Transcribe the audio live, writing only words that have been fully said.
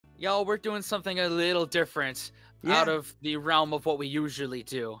Yo, we're doing something a little different out Yeah. of the realm of what we usually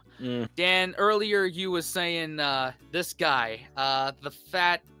do. Mm. Dan, earlier you was saying this guy, the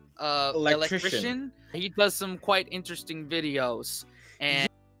fat Electrician. electrician, he does some quite interesting videos. And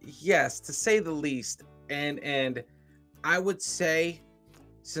Yes, to say the least. And I would say,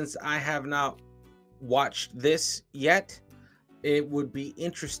 since I have not watched this yet, it would be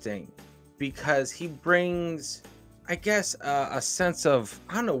interesting because he brings, I guess, a sense of,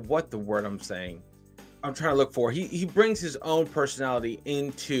 I don't know what the word I'm saying. I'm trying to look for. He brings his own personality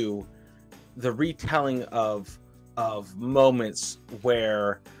into the retelling of moments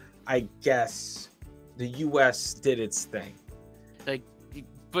where I guess the US did its thing. like he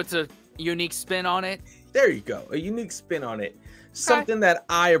puts a unique spin on it. There you go. A unique spin on it. Something that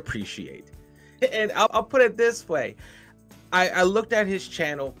I appreciate. And I'll put it this way. I looked at his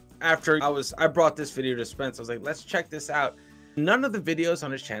channel after I brought this video to Spence. I was like, let's check this out. None of the videos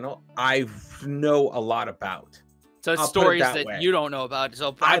on his channel I know a lot about. So it's I'll put it stories that that way. you don't know about,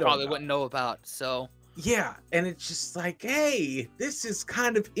 so I I don't probably know. wouldn't know about. So Yeah, and it's just like, hey, this is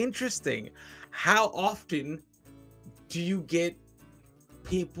kind of interesting. How often do you get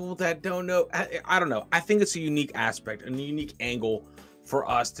people that don't know? I don't know. I think it's a unique aspect, a unique angle for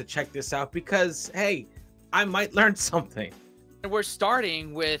us to check this out because, hey, I might learn something. we're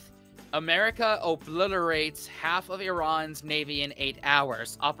starting with America obliterates half of Iran's navy in 8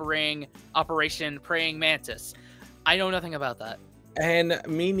 hours, Operation Praying Mantis. I know nothing about that. And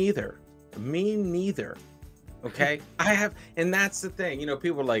me neither. Me neither. Okay. I have, and that's the thing. You know,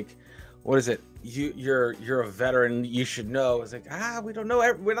 people are like, what is it? You're a veteran. You should know. It's like, we don't know.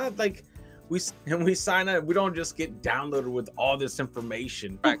 We're not like, we sign up. We don't just get downloaded with all this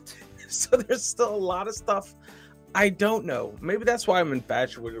information. Correct. So there's still a lot of stuff I don't know. Maybe that's why I'm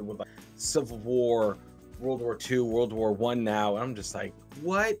infatuated with like Civil War, World War II, World War I now. And I'm just like,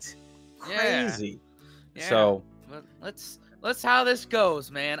 what? Crazy. Yeah. So let's how this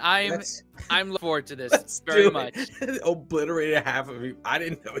goes, man. I'm looking forward to this let's very do much. it. Obliterated half of you. I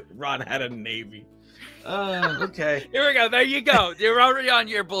didn't know Iran had a navy. Okay. Here we go. There you go. You're already on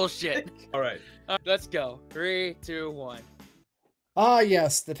your bullshit. All right. Let's go. 3, 2, 1. Ah,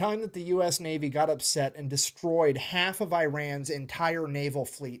 yes, the time that the U.S. Navy got upset and destroyed half of Iran's entire naval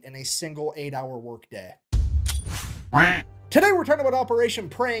fleet in a single 8-hour workday. Today we're talking about Operation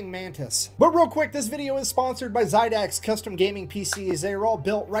Praying Mantis. But real quick, this video is sponsored by Zydax Custom Gaming PCs. They are all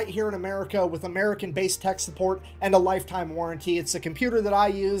built right here in America with American-based tech support and a lifetime warranty. It's the computer that I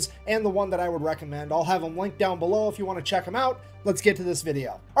use and the one that I would recommend. I'll have them linked down below if you want to check them out. Let's get to this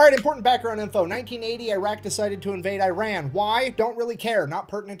video. All right, important background info. 1980, Iraq decided to invade Iran. Why? Don't really care. Not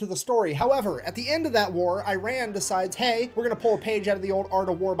pertinent to the story. However, at the end of that war, Iran decides, hey, we're going to pull a page out of the old Art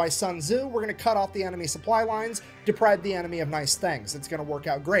of War by Sun Tzu. We're going to cut off the enemy supply lines, deprive the enemy of nice things. It's going to work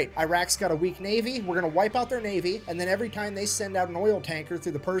out great. Iraq's got a weak navy. We're going to wipe out their navy, and then every time they send out an oil tanker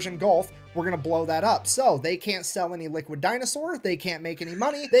through the Persian Gulf, we're going to blow that up. So they can't sell any liquid dinosaur. They can't make any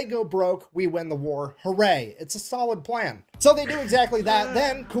money. They go broke. We win the war. Hooray. It's a solid plan. So they do exactly that.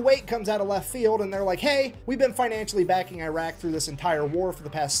 Then Kuwait comes out of left field and they're like, hey, we've been financially backing Iraq through this entire war for the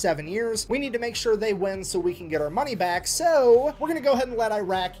past 7 years. We need to make sure they win so we can get our money back. So we're going to go ahead and let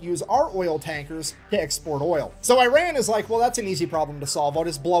Iraq use our oil tankers to export oil. So Iran is like, well, that's an easy problem to solve. I'll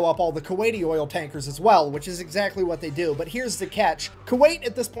just blow up all the Kuwaiti oil tankers as well, which is exactly what they do. But here's the catch. Kuwait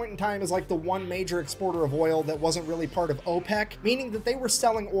at this point in time is like the one major exporter of oil that wasn't really part of OPEC, meaning that they were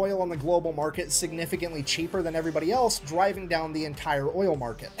selling oil on the global market significantly cheaper than everybody else, driving down the entire oil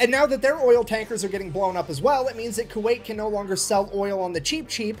market. And now that their oil tankers are getting blown up as well, it means that Kuwait can no longer sell oil on the cheap,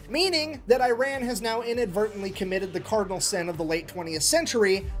 meaning that Iran has now inadvertently committed the cardinal sin of the late 20th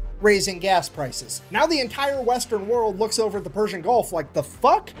century, raising gas prices. Now the entire Western world looks over at the Persian Gulf like, the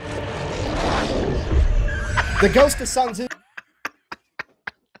fuck? The ghost of Sun Tzu.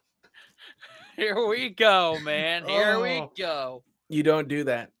 Here we go, man. Here we Oh. go. You don't do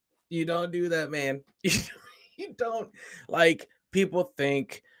that. You don't do that, man. You don't. Like, people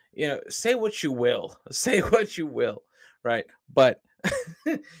think, you know, say what you will. Say what you will, right? But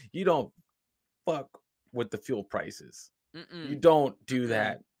you don't fuck with the fuel prices. You don't do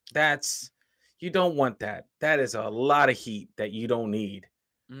that. You don't want that. That is a lot of heat that you don't need.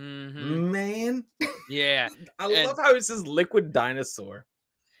 Man. Yeah. I love how it says liquid dinosaur.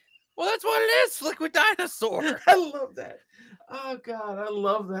 Well, that's what it is. Liquid dinosaur. I love that. Oh God, I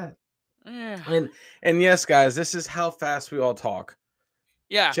love that. Yeah. And yes, guys, this is how fast we all talk.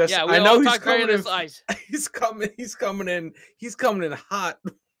 Yeah. Just, yeah. I know he's talk very coming in. nice. He's coming in hot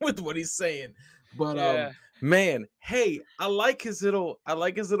with what he's saying. But Yeah. man, hey, I like his little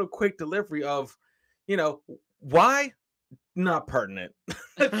quick delivery of, you know, why not pertinent.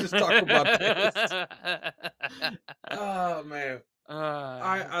 Let's just talk about this. Oh man,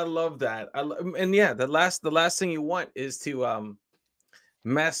 I love that. And yeah, the last thing you want is to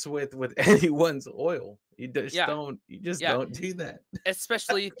mess with anyone's oil. You just Yeah. don't Yeah. do that.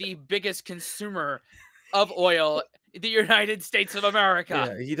 Especially the biggest consumer of oil, the United States of America.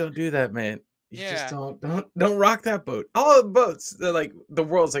 Yeah, you don't do that, man. You just Yeah. don't rock that boat. All the boats, they're like the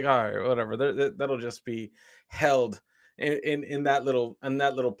world's like, all right, whatever. That'll just be held in that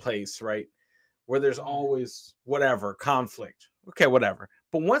little place, right? Where there's always whatever conflict. Okay, whatever.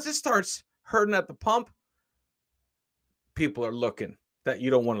 But once it starts hurting at the pump, people are looking that you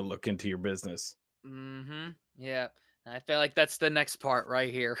don't want to look into your business. Mm-hmm. Yeah. I feel like that's the next part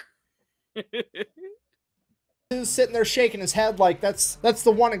right here. Who's sitting there shaking his head like that's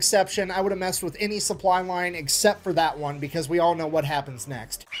the one exception. I would have messed with any supply line except for that one because we all know what happens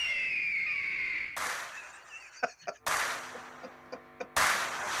next.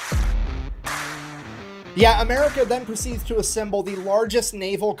 Yeah, America then proceeds to assemble the largest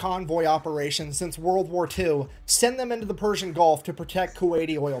naval convoy operation since World War II, send them into the Persian Gulf to protect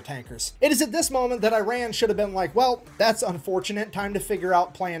Kuwaiti oil tankers. It is at this moment that Iran should have been like, well, that's unfortunate, time to figure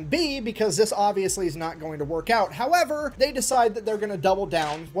out plan B because this obviously is not going to work out. However, they decide that they're going to double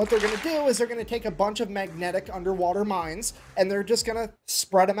down. What they're going to do is they're going to take a bunch of magnetic underwater mines and they're just going to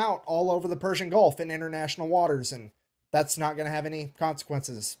spread them out all over the Persian Gulf in international waters, and that's not going to have any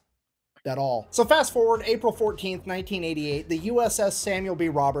consequences at all. So fast forward April 14th, 1988, the USS Samuel B.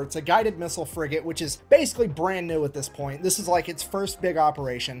 Roberts, a guided missile frigate, which is basically brand new at this point, this is like its first big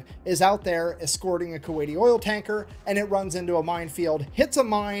operation, is out there escorting a Kuwaiti oil tanker, and it runs into a minefield, hits a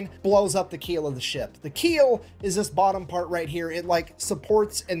mine, blows up the keel of the ship. The keel is this bottom part right here. It like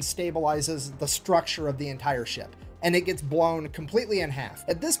supports and stabilizes the structure of the entire ship, and it gets blown completely in half.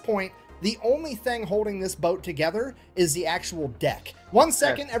 At this point, the only thing holding this boat together is the actual deck. 1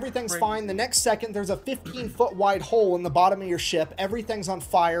 second, everything's fine. The next second, there's a 15-foot wide hole in the bottom of your ship. Everything's on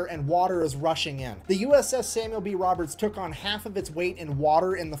fire and water is rushing in. The USS Samuel B. Roberts took on half of its weight in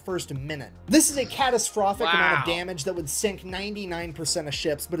water in the first minute. This is a catastrophic amount of damage that would sink 99% of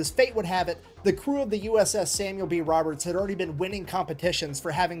ships, but as fate would have it, the crew of the USS Samuel B. Roberts had already been winning competitions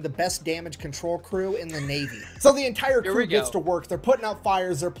for having the best damage control crew in the Navy. So the entire crew gets to work. They're putting out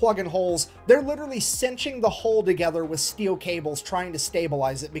fires, they're plugging holes, they're literally cinching the hull together with steel cables trying to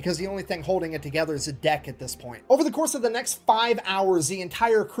stabilize it because the only thing holding it together is a deck at this point. Over the course of the next 5 hours, the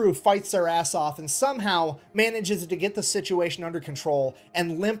entire crew fights their ass off and somehow manages to get the situation under control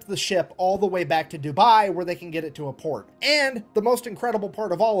and limp the ship all the way back to Dubai where they can get it to a port. And the most incredible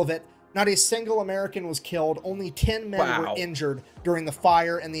part of all of it, not a single American was killed, only 10 men were injured during the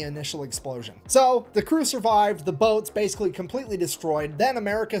fire and the initial explosion. So the crew survived, the boat's basically completely destroyed. Then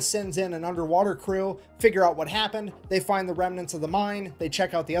America sends in an underwater crew, figure out what happened. They find the remnants of the mine. They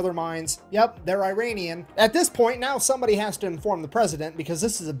check out the other mines. Yep, they're Iranian. At this point, now somebody has to inform the president because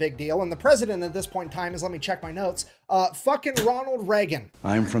this is a big deal. And the president at this point in time is, let me check my notes, fucking Ronald Reagan.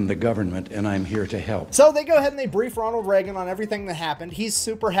 I'm from the government and I'm here to help. So they go ahead and they brief Ronald Reagan on everything that happened. He's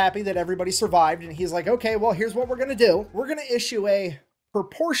super happy that everybody survived. And he's like, okay, well, here's what we're going to do. We're going to issue a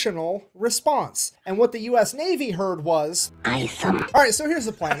proportional response. And what the U.S. Navy heard was, ice them. All right, so here's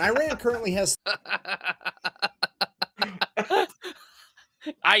the plan. Iran currently has...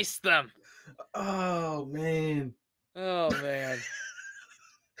 Ice them. Oh, man. Oh, man.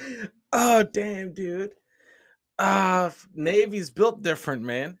 Oh, damn, dude. Navy's built different,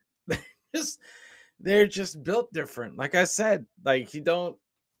 man. They're just built different. Like I said, like you don't...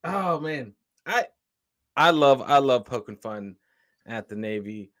 Oh, man. I love poking fun at the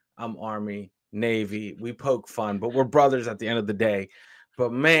Navy. I'm Army, Navy. We poke fun, but we're brothers at the end of the day.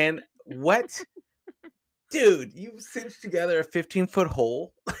 But man, what? Dude, you cinched together a 15-foot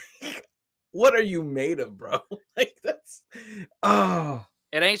hole? What are you made of, bro? Like that's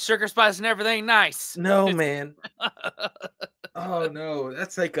it ain't sugar spice and everything nice. No, man. Oh no,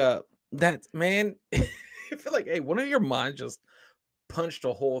 that's like that man. I feel like, hey, one of your mines just punched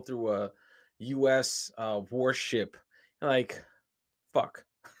a hole through a U.S. Warship. Like, fuck.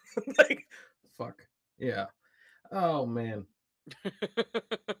 Like, fuck. Yeah. Oh man.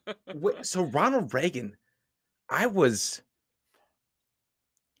 Wait, so Ronald Reagan, I was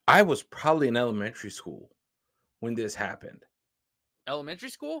probably in elementary school when this happened. Elementary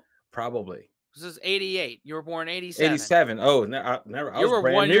school? Probably. This is 88. You were born 87. 87. Oh, never. You were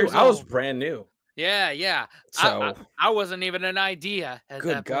 1 year old. I was brand new. Yeah. So I wasn't even an idea at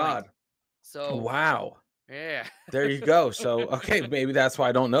good that God. point. So wow. Yeah. There you go. So okay, maybe that's why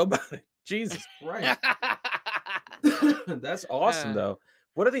I don't know about it. Jesus Christ. That's awesome though.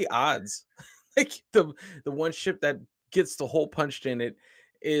 What are the odds? Like the one ship that gets the hole punched in it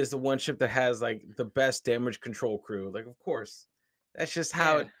is the one ship that has like the best damage control crew. Like, of course, that's just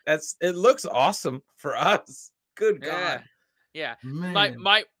how it looks awesome for us. Good God. Yeah. Man.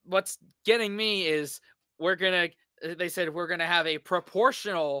 What's getting me is they said we're gonna have a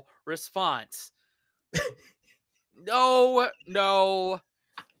proportional response. No,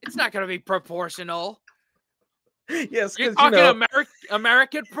 it's not gonna be proportional. Yes, you're because talking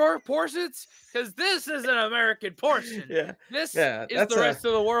American proportions, because this is an American portion. Yeah, this is the rest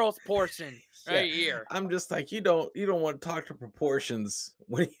of the world's portion right here. I'm just like, you don't want to talk to proportions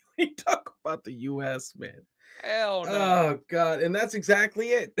when you talk about the U.S., man. Hell no. Oh God, and that's exactly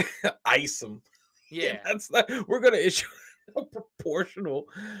it. Ice them. Yeah, we're gonna issue a proportional.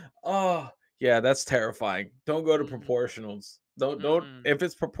 Oh yeah, that's terrifying. Don't go to proportionals. Don't. If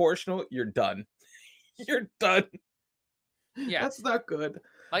it's proportional, you're done. You're done. Yeah, that's not good.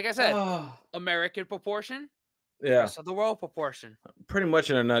 Like I said, American proportion. Yeah. Rest of the world proportion. Pretty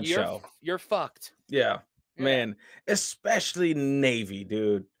much in a nutshell. You're fucked. Yeah, man. Especially Navy,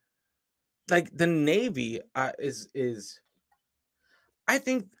 dude. Like the Navy is. I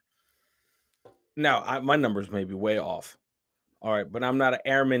think. Now, my numbers may be way off. All right, but I'm not an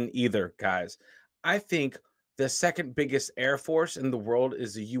airman either, guys. I think the second biggest air force in the world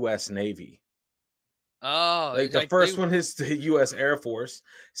is the U.S. Navy. Oh, like the first one is the U.S. Air Force.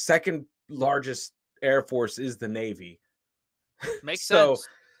 Second largest air force is the Navy. Makes sense.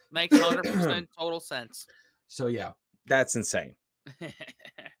 Makes 100% total sense. So yeah, that's insane.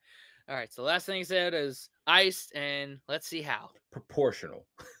 All right, so the last thing he said is iced, and let's see how. Proportional.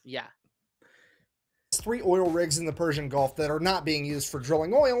 Yeah. 3 oil rigs in the Persian Gulf that are not being used for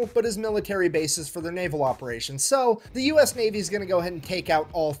drilling oil, but as military bases for their naval operations. So the US Navy is going to go ahead and take out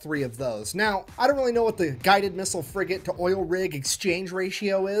all 3 of those. Now, I don't really know what the guided missile frigate to oil rig exchange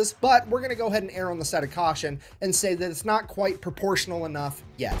ratio is, but we're going to go ahead and err on the side of caution and say that it's not quite proportional enough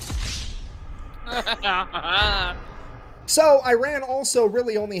yet. So Iran also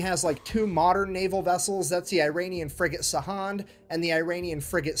really only has like 2 modern naval vessels. That's the Iranian frigate Sahand and the Iranian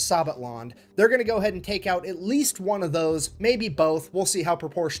frigate Sabatland. They're going to go ahead and take out at least one of those, maybe both. We'll see how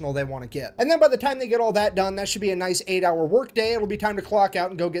proportional they want to get. And then by the time they get all that done, that should be a nice 8-hour workday. It'll be time to clock out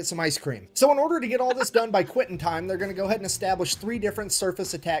and go get some ice cream. So in order to get all this done by quitting time, they're going to go ahead and establish 3 different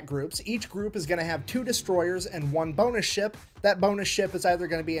surface attack groups. Each group is going to have 2 destroyers and 1 bonus ship. That bonus ship is either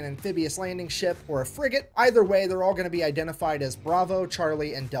going to be an amphibious landing ship or a frigate. Either way, they're all going to be identified as Bravo,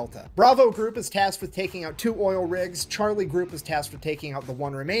 Charlie, and Delta. Bravo group is tasked with taking out 2 oil rigs, Charlie group is tasked with taking out the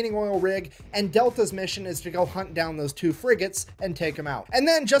 1 remaining oil rig, and Delta's mission is to go hunt down those 2 frigates and take them out. And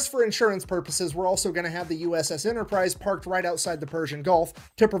then, just for insurance purposes, we're also going to have the USS Enterprise parked right outside the Persian Gulf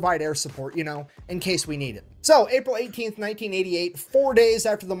to provide air support, you know, in case we need it. So, April 18th, 1988, 4 days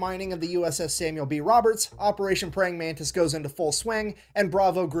after the mining of the USS Samuel B. Roberts, Operation Praying Mantis goes into full swing, and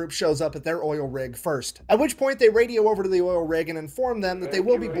Bravo Group shows up at their oil rig first. At which point, they radio over to the oil rig and inform them that they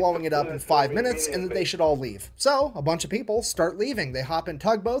will be blowing it up in 5 minutes and that they should all leave. So, a bunch of people start leaving. They hop in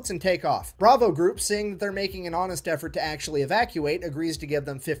tugboats and take off. Bravo Group, seeing that they're making an honest effort to actually evacuate, agrees to give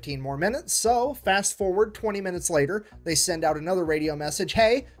them 15 more minutes. So, fast forward 20 minutes later, they send out another radio message,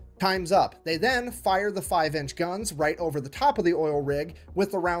 hey, time's up. They then fire the 5-inch guns right over the top of the oil rig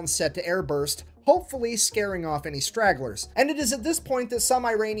with the rounds set to airburst, hopefully scaring off any stragglers. And it is at this point that some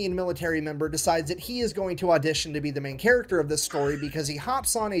Iranian military member decides that he is going to audition to be the main character of this story because he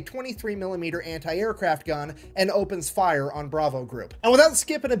hops on a 23mm anti-aircraft gun and opens fire on Bravo Group. And without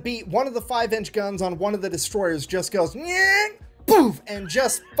skipping a beat, one of the 5-inch guns on one of the destroyers just goes nyeh, poof, and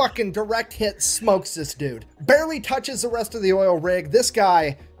just fucking direct hit smokes this dude. Barely touches the rest of the oil rig. This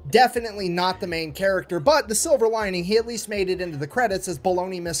guy, definitely not the main character, but the silver lining, he at least made it into the credits as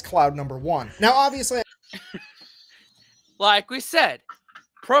Baloney Miss Cloud #1. Now, obviously, like we said,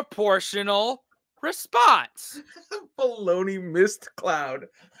 proportional response. Baloney missed cloud.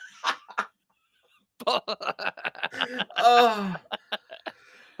 oh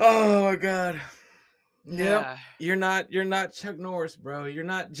my God. Yeah, you're not Chuck Norris, bro. You're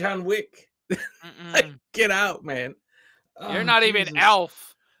not John Wick. Like, get out, man. You're not even Elf.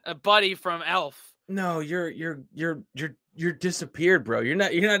 A buddy from Elf. No, you're disappeared, bro. You're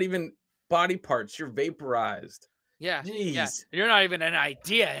not even body parts. You're vaporized. Yeah. Jeez. Yeah. You're not even an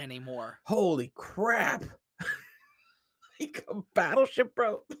idea anymore. Holy crap. Like a battleship,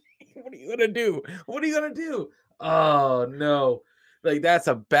 bro. What are you gonna do? What are you gonna do? Oh no. Like, that's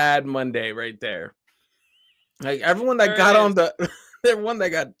a bad Monday right there. Like, everyone that got on the everyone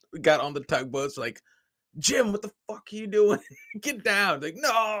that got on the tugboats, like, Jim, what the fuck are you doing? Get down. Like,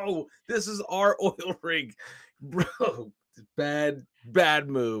 no, this is our oil rig. Bro, bad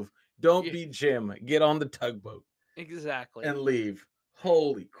move. Don't be Jim. Get on the tugboat. Exactly. and leave.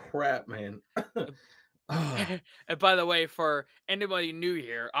 Holy crap, man. Oh, And by the way, for anybody new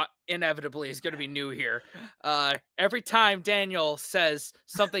here, inevitably is going to be new here. Every time Daniel says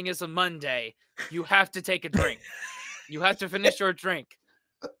something is a Monday, you have to take a drink. You have to finish your drink.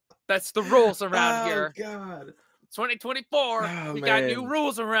 That's the rules around here. God. 2024, Oh, we got new man.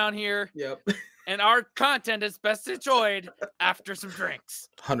 rules around here, Yep. and our content is best enjoyed after some drinks.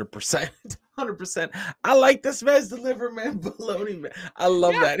 100%. 100%. I like this man's deliver, man. Baloney, man. I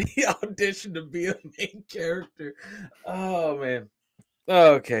love Yeah. that. He auditioned to be a main character. Oh, man.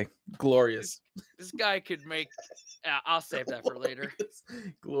 Okay. Glorious. This guy could make. I'll save that for later.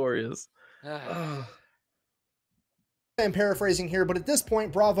 Glorious. Oh. I'm paraphrasing here, but at this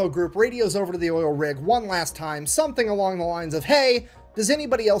point, Bravo Group radios over to the oil rig one last time, something along the lines of, hey, does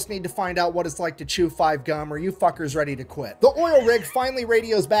anybody else need to find out what it's like to chew 5 gum? Or are you fuckers ready to quit? The oil rig finally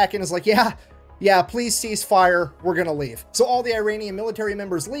radios back and is like, yeah, please cease fire. We're gonna leave. So all the Iranian military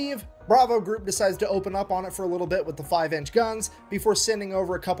members leave. Bravo Group decides to open up on it for a little bit with the 5-inch guns before sending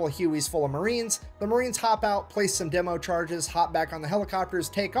over a couple of Hueys full of Marines. The Marines hop out, place some demo charges, hop back on the helicopters,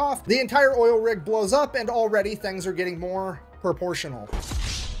 take off. The entire oil rig blows up, and already things are getting more proportional.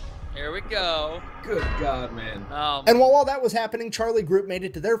 Here we go. Good God, man. And while all that was happening, Charlie Group made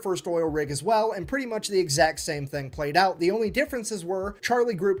it to their first oil rig as well, and pretty much the exact same thing played out. The only differences were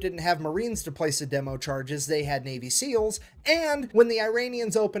Charlie Group didn't have Marines to place the demo charges, they had Navy SEALs, and when the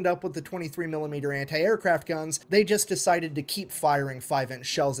Iranians opened up with the 23mm anti-aircraft guns, they just decided to keep firing 5-inch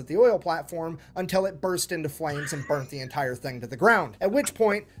shells at the oil platform until it burst into flames and burnt the entire thing to the ground. At which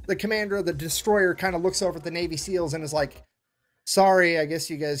point, the commander of the destroyer kind of looks over at the Navy SEALs and is like, sorry, I guess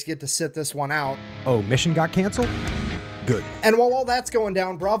you guys get to sit this one out. Oh, mission got canceled? Good. And while all that's going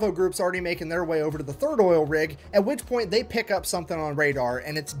down, Bravo Group's already making their way over to the third oil rig, at which point they pick up something on radar,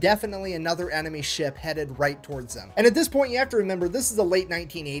 and it's definitely another enemy ship headed right towards them. And at this point, you have to remember, this is the late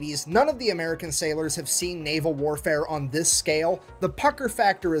 1980s. None of the American sailors have seen naval warfare on this scale. The pucker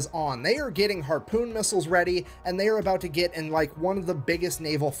factor is on. They are getting harpoon missiles ready, and they are about to get in like one of the biggest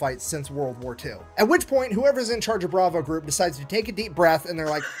naval fights since World War II. At which point, whoever's in charge of Bravo Group decides to take a deep breath, and they're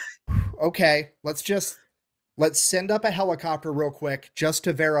like, okay, let's send up a helicopter real quick just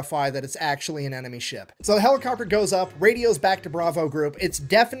to verify that it's actually an enemy ship. So the helicopter goes up, radios back to Bravo Group. It's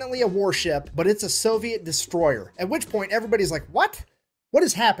definitely a warship, but it's a Soviet destroyer. At which point everybody's like, what? What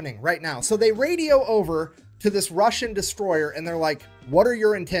is happening right now? So they radio over to this Russian destroyer and they're like, what are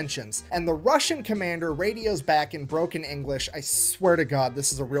your intentions? And the Russian commander radios back in broken English. I swear to God,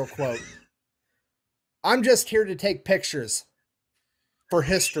 this is a real quote. I'm just here to take pictures for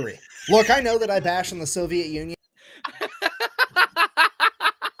history. Look, I know that I bash on the Soviet Union.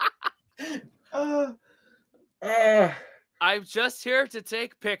 I'm just here to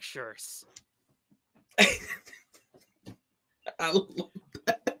take pictures. I love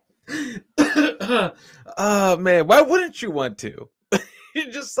that. Oh, man. Why wouldn't you want to?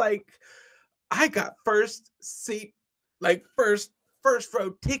 You're just like, I got first seat, like first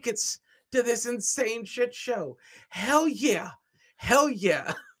row tickets to this insane shit show. Hell yeah. Hell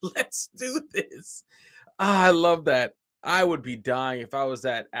yeah. Let's do this. I love that. I would be dying if I was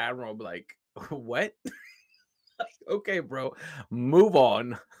that admiral. Like, what? Like, okay, bro. Move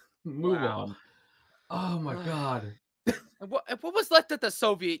on. Move on. Oh my God. What was left of the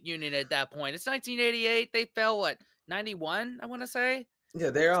Soviet Union at that point? It's 1988. They fell, what, 91, I want to say? Yeah,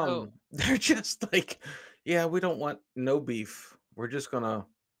 they're just like, yeah, we don't want no beef. We're just gonna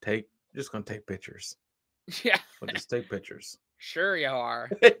take pictures. Yeah. We'll just take pictures. Sure you are.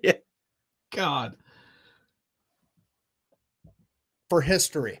 Yeah. God. For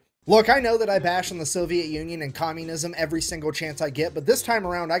history. Look, I know that I bash on the Soviet Union and communism every single chance I get, but this time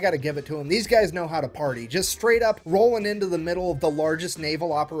around, I gotta give it to them. These guys know how to party. Just straight up rolling into the middle of the largest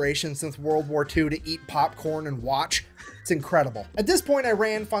naval operation since World War II to eat popcorn and watch. It's incredible. At this point,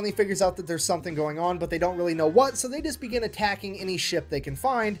 Iran finally figures out that there's something going on, but they don't really know what, so they just begin attacking any ship they can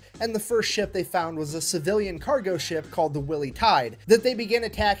find, and the first ship they found was a civilian cargo ship called the Willie Tide, that they begin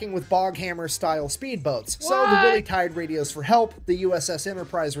attacking with Boghammer-style speedboats. So the Willie Tide radios for help, the USS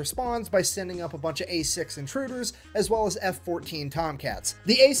Enterprise responds by sending up a bunch of A6 intruders, as well as F-14 Tomcats.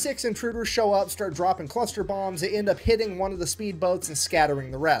 The A6 intruders show up, start dropping cluster bombs, they end up hitting one of the speedboats and scattering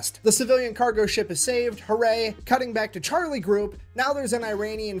the rest. The civilian cargo ship is saved, hooray. Cutting back to Charlie Group, now there's an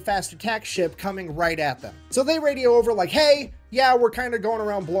Iranian fast attack ship coming right at them. So they radio over like, hey, yeah, we're kind of going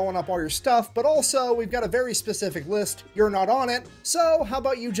around blowing up all your stuff, but also we've got a very specific list, you're not on it, so how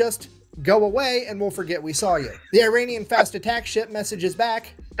about you just go away and we'll forget we saw you. The Iranian fast attack ship messages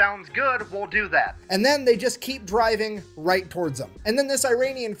back, sounds good, we'll do that. And then they just keep driving right towards them. And then this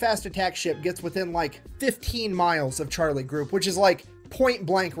Iranian fast attack ship gets within like 15 miles of Charlie Group, which is like point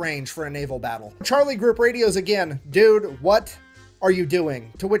blank range for a naval battle. Charlie Group radios again, dude, what are you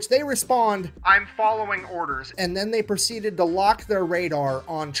doing? To which they respond, I'm following orders. And then they proceeded to lock their radar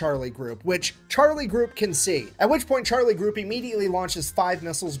on Charlie Group, which Charlie Group can see. At which point Charlie Group immediately launches 5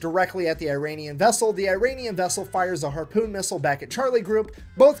 missiles directly at the Iranian vessel. The Iranian vessel fires a harpoon missile back at Charlie Group.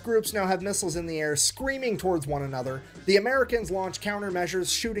 Both groups now have missiles in the air screaming towards one another. The Americans launch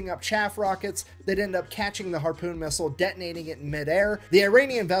countermeasures, shooting up chaff rockets that end up catching the harpoon missile, detonating it in midair. The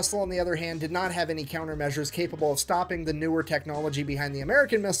Iranian vessel, on the other hand, did not have any countermeasures capable of stopping the newer technology behind the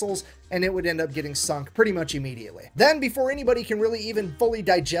American missiles, and it would end up getting sunk pretty much immediately. Then, before anybody can really even fully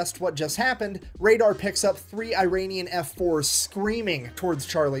digest what just happened, radar picks up 3 Iranian F-4s screaming towards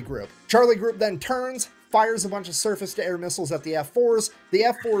Charlie Group. Charlie Group then turns, fires a bunch of surface-to-air missiles at the F-4s. The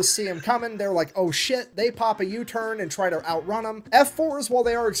F-4s see him coming. They're like, oh shit. They pop a U-turn and try to outrun him. F-4s, while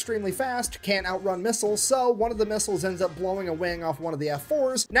they are extremely fast, can't outrun missiles, so one of the missiles ends up blowing a wing off one of the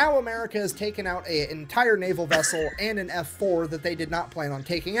F-4s. Now America has taken out an entire naval vessel and an F-4 that they did not plan on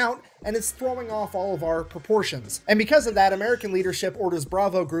taking out, and it's throwing off all of our proportions. And because of that, American leadership orders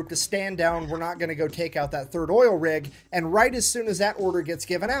Bravo Group to stand down. We're not going to go take out that 3rd oil rig. And right as soon as that order gets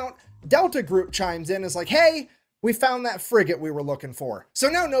given out, Delta Group chimes in, is like, hey, we found that frigate we were looking for. So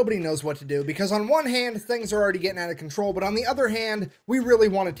now nobody knows what to do, because on one hand, things are already getting out of control, but on the other hand, we really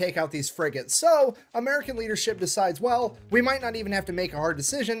want to take out these frigates. So American leadership decides, well, we might not even have to make a hard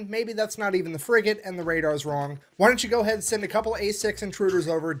decision. Maybe that's not even the frigate and the radar's wrong. Why don't you go ahead and send a couple A6 intruders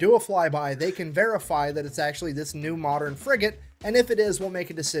over, do a flyby. They can verify that it's actually this new modern frigate, and if it is, we'll make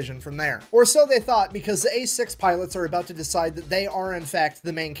a decision from there. Or so they thought, because the A6 pilots are about to decide that they are in fact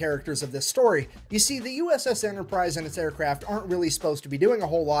the main characters of this story. You see, the USS Enterprise and its aircraft aren't really supposed to be doing a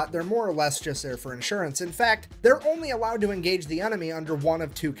whole lot. They're more or less just there for insurance. In fact, they're only allowed to engage the enemy under one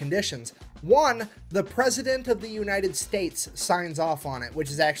of 2 conditions. One, the President of the United States signs off on it,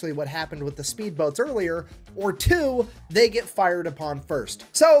 which is actually what happened with the speedboats earlier, or 2, they get fired upon first.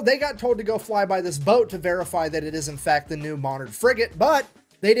 So they got told to go fly by this boat to verify that it is in fact the new modern frigate, but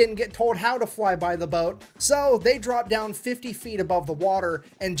they didn't get told how to fly by the boat, so they drop down 50 feet above the water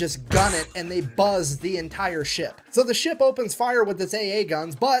and just gun it, and they buzz the entire ship. So the ship opens fire with its AA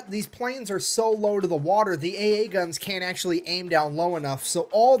guns, but these planes are so low to the water, the AA guns can't actually aim down low enough, so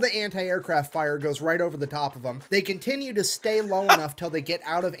all the anti-aircraft fire goes right over the top of them. They continue to stay low enough till they get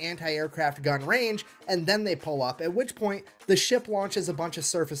out of anti-aircraft gun range, and then they pull up, at which point the ship launches a bunch of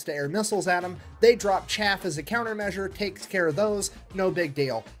surface-to-air missiles at them. They drop chaff as a countermeasure, takes care of those, no big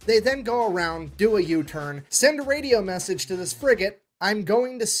deal. They then go around, do a U-turn, send a radio message to this frigate, I'm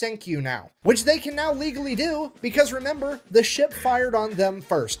going to sink you now. Which they can now legally do, because remember, the ship fired on them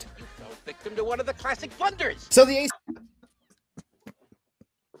first. You fell victim to one of the classic blunders. So the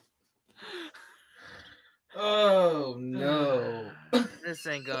Oh no. This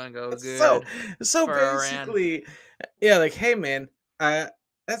ain't gonna go good. So for basically, yeah, like, hey man,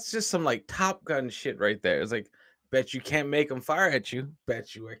 that's just some like Top Gun shit right there. It's like, bet you can't make them fire at you.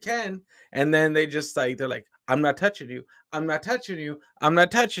 Bet you I can. And then they just like, they're like, I'm not touching you. I'm not touching you. I'm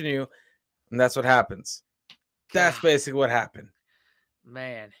not touching you. And that's what happens. That's basically what happened.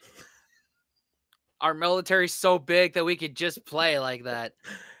 Man. Our military's so big that we could just play like that.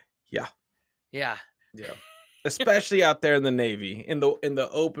 Yeah. Yeah. Yeah. Especially out there in the Navy, in the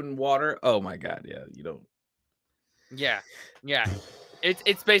open water. Oh my God. Yeah. You don't. Yeah. Yeah.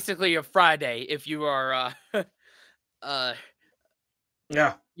 It's basically a Friday if you are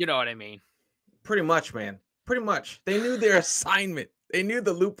yeah. You know what I mean. Pretty much, man. Pretty much. They knew their assignment. They knew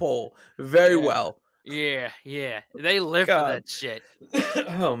the loophole very well. Yeah, yeah. They live for that shit.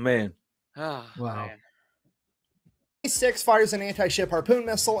 Oh man. Oh, wow. Man. A6 fires an anti-ship harpoon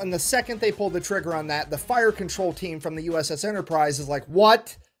missile, and the second they pull the trigger on that, the fire control team from the USS Enterprise is like,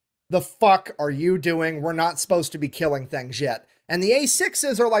 what the fuck are you doing? We're not supposed to be killing things yet. And the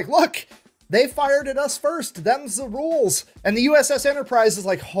A6s are like, look, they fired at us first. Them's the rules. And the USS Enterprise is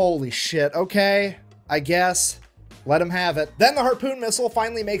like, holy shit, okay, I guess. Let them have it. Then the harpoon missile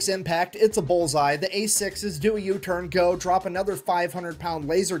finally makes impact. It's a bullseye. The A6s do a U-turn, go, drop another 500-pound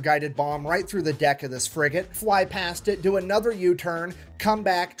laser-guided bomb right through the deck of this frigate, fly past it, do another U-turn, come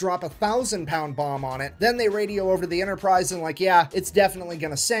back, drop a 1,000-pound bomb on it. Then they radio over to the Enterprise and like, yeah, it's definitely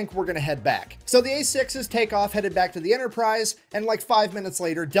gonna sink. We're gonna head back. So the A6s take off, headed back to the Enterprise, and like 5 minutes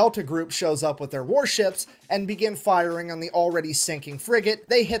later, Delta Group shows up with their warships and begin firing on the already sinking frigate.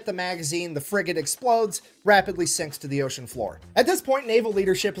 They hit the magazine, the frigate explodes, rapidly sinks sinks to the ocean floor. At this point, naval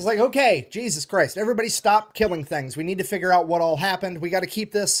leadership is like, okay, Jesus Christ, everybody stop killing things. We need to figure out what all happened. We got to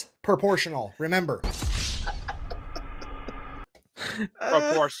keep this proportional, remember.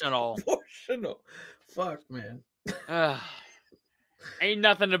 Proportional. Proportional. Fuck, man. Ain't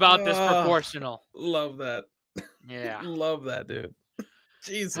nothing about this proportional. Love that. Yeah. Love that, dude.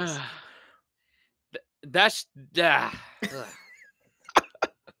 Jesus. That's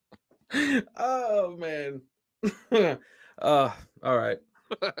Oh, man. All right.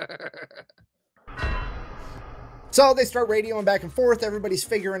 So they start radioing back and forth. Everybody's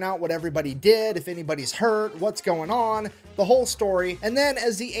figuring out what everybody did, if anybody's hurt, what's going on, the whole story. And then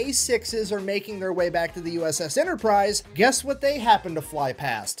as the A6s are making their way back to the USS Enterprise, guess what they happen to fly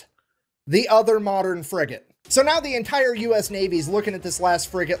past? The other modern frigate. So now the entire US Navy's looking at this last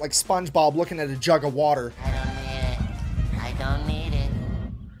frigate like SpongeBob looking at a jug of water. I don't need it. I don't need it.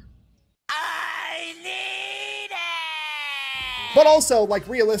 But also, like,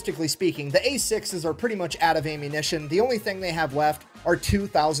 realistically speaking, the A6s are pretty much out of ammunition. The only thing they have left are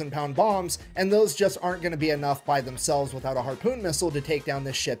 2,000-pound bombs, and those just aren't going to be enough by themselves without a harpoon missile to take down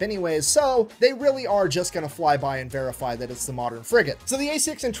this ship anyways, so they really are just going to fly by and verify that it's the modern frigate. So the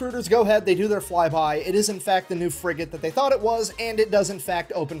A6 intruders go ahead, they do their flyby. It is in fact the new frigate that they thought it was, and it does in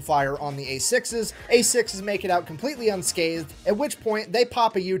fact open fire on the A6s. A6s make it out completely unscathed, at which point they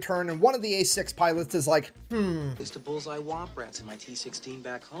pop a U-turn, and one of the A6 pilots is like, It's the bullseye womp rats in my T-16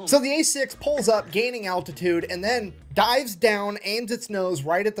 back home. So the A6 pulls up, gaining altitude, and then dives down, aims its nose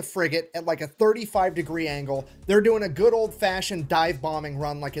right at the frigate at like a 35-degree angle. They're doing a good old-fashioned dive bombing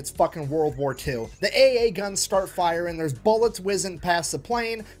run like it's fucking World War II. The AA guns start firing, there's bullets whizzing past the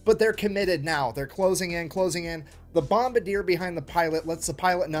plane, but they're committed now. They're closing in, closing in. The bombardier behind the pilot lets the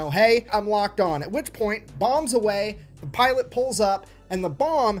pilot know, hey, I'm locked on. At which point, bombs away, the pilot pulls up, and the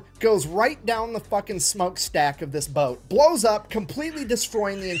bomb goes right down the fucking smokestack of this boat. Blows up, completely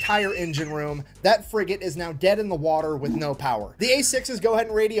destroying the entire engine room. That frigate is now dead in the water with no power. The A6s go ahead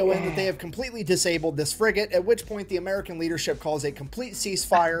and radio in that they have completely disabled this frigate, at which point the American leadership calls a complete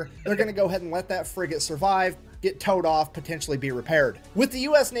ceasefire. They're gonna go ahead and let that frigate survive, get towed off, potentially be repaired. With the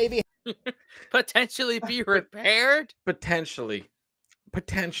US Navy... potentially be repaired? Potentially.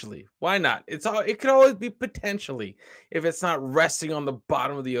 Why not? It could always be potentially if it's not resting on the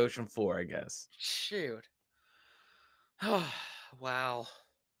bottom of the ocean floor, I guess. Shoot. Oh, wow.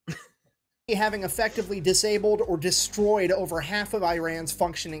 Having effectively disabled or destroyed over half of Iran's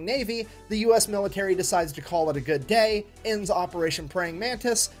functioning navy, the US military decides to call it a good day, ends Operation Praying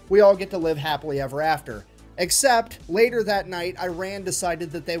Mantis, we all get to live happily ever after. Except, later that night, Iran decided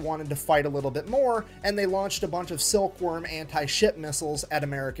that they wanted to fight a little bit more, and they launched a bunch of Silkworm anti-ship missiles at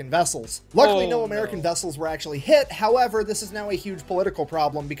American vessels. Luckily, no American vessels were actually hit. However, this is now a huge political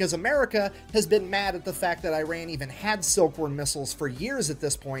problem because America has been mad at the fact that Iran even had Silkworm missiles for years at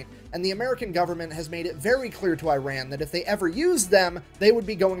this point, and the American government has made it very clear to Iran that if they ever used them, they would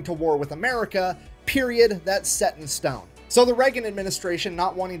be going to war with America, period. That's set in stone. So the Reagan administration,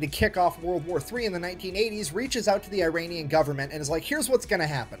 not wanting to kick off World War III in the 1980s, reaches out to the Iranian government and is like, here's what's going to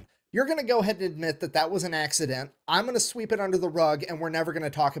happen. You're going to go ahead and admit that that was an accident. I'm going to sweep it under the rug and we're never going to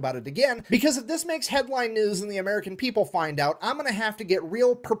talk about it again, because if this makes headline news and the American people find out, I'm going to have to get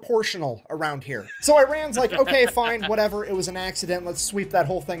real proportional around here. So Iran's like, okay, fine, whatever, it was an accident, let's sweep that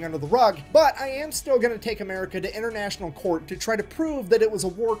whole thing under the rug. But I am still going to take America to international court to try to prove that it was a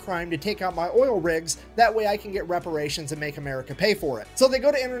war crime to take out my oil rigs. That way I can get reparations and make America pay for it. So they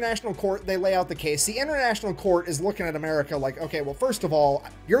go to international court, they lay out the case. The international court is looking at America like, okay, well, first of all,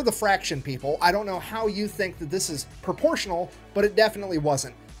 you're the fraction people. I don't know how you think that this is proportional, but it definitely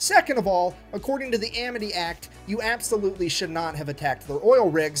wasn't. Second of all, according to the Amity Act, you absolutely should not have attacked their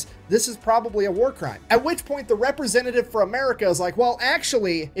oil rigs. This is probably a war crime. At which point the representative for America is like, well,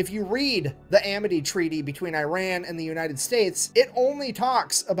 actually, if you read the Amity Treaty between Iran and the United States, it only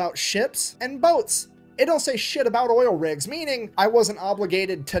talks about ships and boats. It don't say shit about oil rigs, meaning I wasn't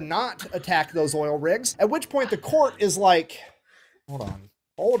obligated to not attack those oil rigs. At which point the court is like, hold on.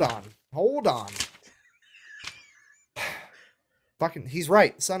 Fucking, he's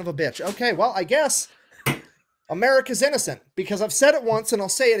right, son of a bitch. Okay, well, I guess America's innocent, because I've said it once and I'll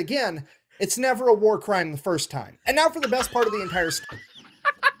say it again. It's never a war crime the first time. And now for the best part of the entire story.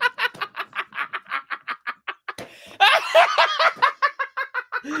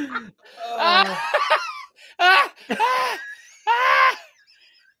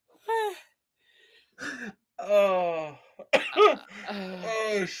 Oh.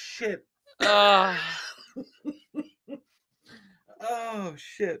 Oh, shit. Oh,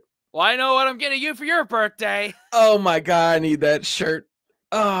 shit. Well, I know what I'm getting you for your birthday. Oh, my God, I need that shirt.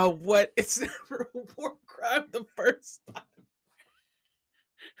 Oh, what? It's never a war crime. crime the first time.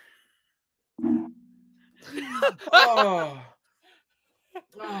 Oh.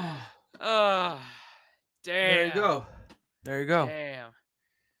 Oh. Oh, damn. There you go. There you go.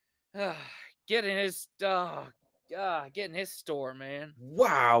 Damn. Getting his getting his store, man.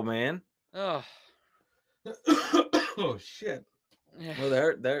 Wow, man. Oh. Oh shit. Well,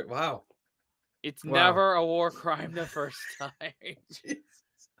 there. Wow. It's Wow. never a war crime the first time. Jesus.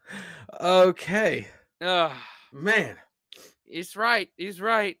 Okay. Oh, Man. he's right. He's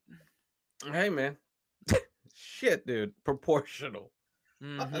right. Hey, man. Shit, dude. Proportional.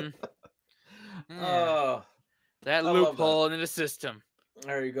 Mm-hmm. Oh, That I love loophole in the system.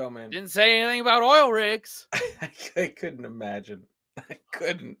 there you go, man. Didn't say anything about oil rigs. I couldn't imagine. I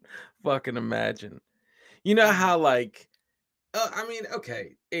couldn't fucking imagine. You know how, like, I mean,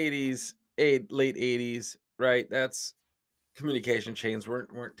 okay, 80s, late 80s, right? That's communication chains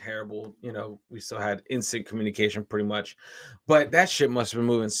weren't terrible. You know, we still had instant communication pretty much, but that shit must have been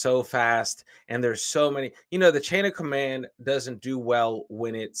moving so fast. And there's so many, you know, the chain of command doesn't do well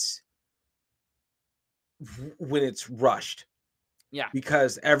when it's rushed. Yeah.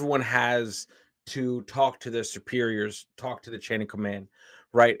 Because everyone has to talk to their superiors, talk to the chain of command,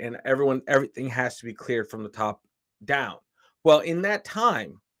 right? And everything has to be cleared from the top down. Well, in that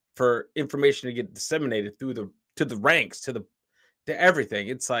time, for information to get disseminated through to the ranks, to everything,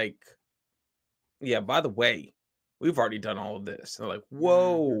 it's like, yeah, by the way, we've already done all of this. And they're like,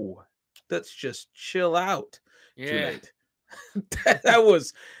 whoa, let's just chill out. Too Yeah. late. that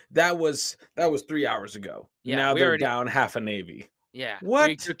was 3 hours ago. Yeah, Now we they're already- down half a navy. Yeah. What?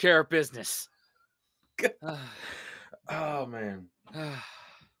 We took care of business. Oh man.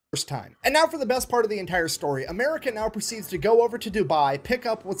 First time. And now for the best part of the entire story. America now proceeds to go over to Dubai, pick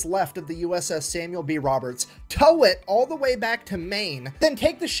up what's left of the USS Samuel B. Roberts, tow it all the way back to Maine, then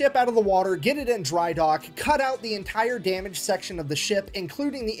take the ship out of the water, get it in dry dock, cut out the entire damaged section of the ship,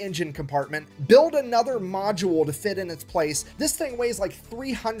 including the engine compartment, build another module to fit in its place. This thing weighs like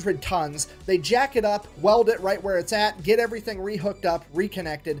 300 tons. They jack it up, weld it right where it's at, get everything rehooked up,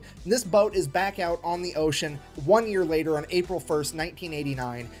 reconnected. And this boat is back out on the ocean 1 year later on April 1st,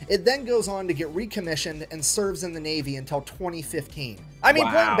 1989. It then goes on to get recommissioned and serves in the Navy until 2015. I mean,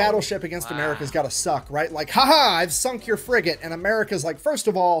 playing Battleship against America's gotta suck, right? Like, haha, I've sunk your frigate, and America's like, first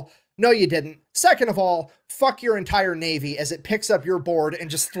of all, no you didn't. Second of all, fuck your entire Navy as it picks up your board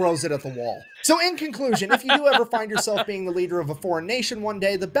and just throws it at the wall. So in conclusion, if you do ever find yourself being the leader of a foreign nation one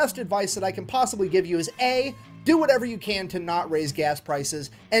day, the best advice that I can possibly give you is A, do whatever you can to not raise gas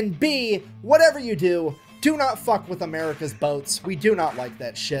prices, and B, whatever you do not fuck with America's boats. We do not like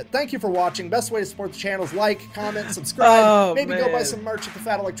that shit. Thank you for watching. Best way to support the channel is like, comment, subscribe. Maybe go buy some merch at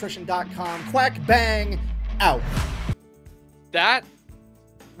thefatelectrician.com. Quack bang, out. That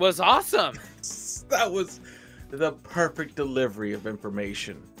was awesome. That was the perfect delivery of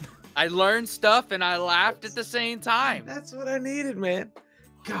information. I learned stuff and I laughed at the same time. That's what I needed, man.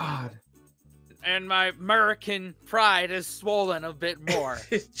 God. And my American pride is swollen a bit more.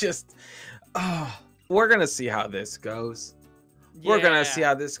 It's just, we're going to see how this goes. We're going to see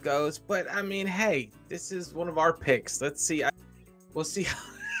how this goes. But, I mean, hey, this is one of our picks. Let's see. We'll see how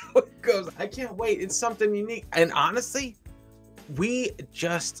it goes. I can't wait. It's something unique. And honestly, we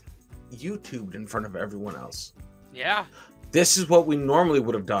just YouTubed in front of everyone else. Yeah. This is what we normally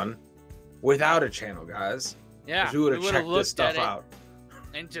would have done without a channel, guys. Yeah. We would have checked this stuff out.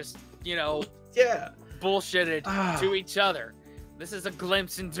 And just, you know, bullshitted to each other. This is a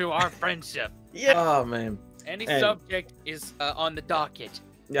glimpse into our friendship. Yeah. Oh, man. Any subject is on the docket.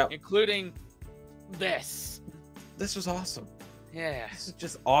 Yeah. Including this. This was awesome. Yeah. This is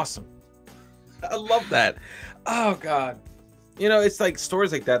just awesome. I love that. Oh, God. You know, it's like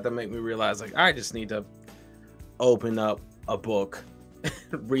stories like that make me realize, like, I just need to open up a book,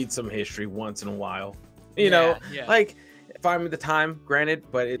 read some history once in a while. You know, like, if I'm at the time, granted,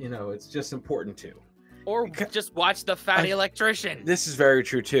 but, it's just important to. Or just watch The Fatty Electrician. This is very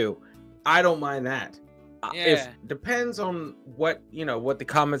true, too. I don't mind that. Yeah. If depends on what the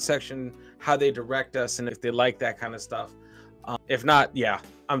comment section, how they direct us, and if they like that kind of stuff. If not, yeah,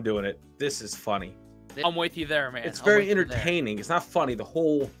 I'm doing it. This is funny. I'm with you there, man. It's very entertaining. It's not funny. The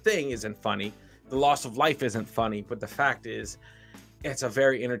whole thing isn't funny. The loss of life isn't funny. But the fact is, it's a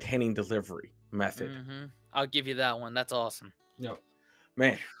very entertaining delivery method. I'll give you that one. That's awesome. Yep.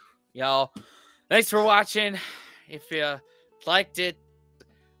 Man. Y'all, thanks for watching. If you liked it,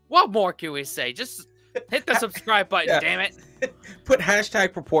 what more can we say? Just hit the subscribe button, damn it. Put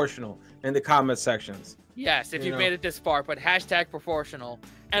hashtag proportional in the comment sections. Yes, if you've made it this far, put hashtag proportional.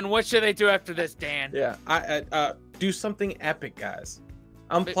 And what should they do after this, Dan? Yeah, I do something epic, guys.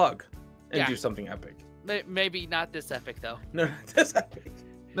 Unplug and do something epic. Maybe not this epic though. No, that's epic.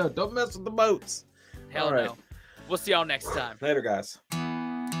 No, don't mess with the boats. Hell All right. no. We'll see y'all next time. Later, guys.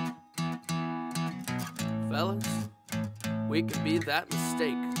 Fellas, we can be that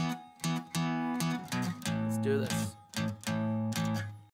mistake. Let's do this.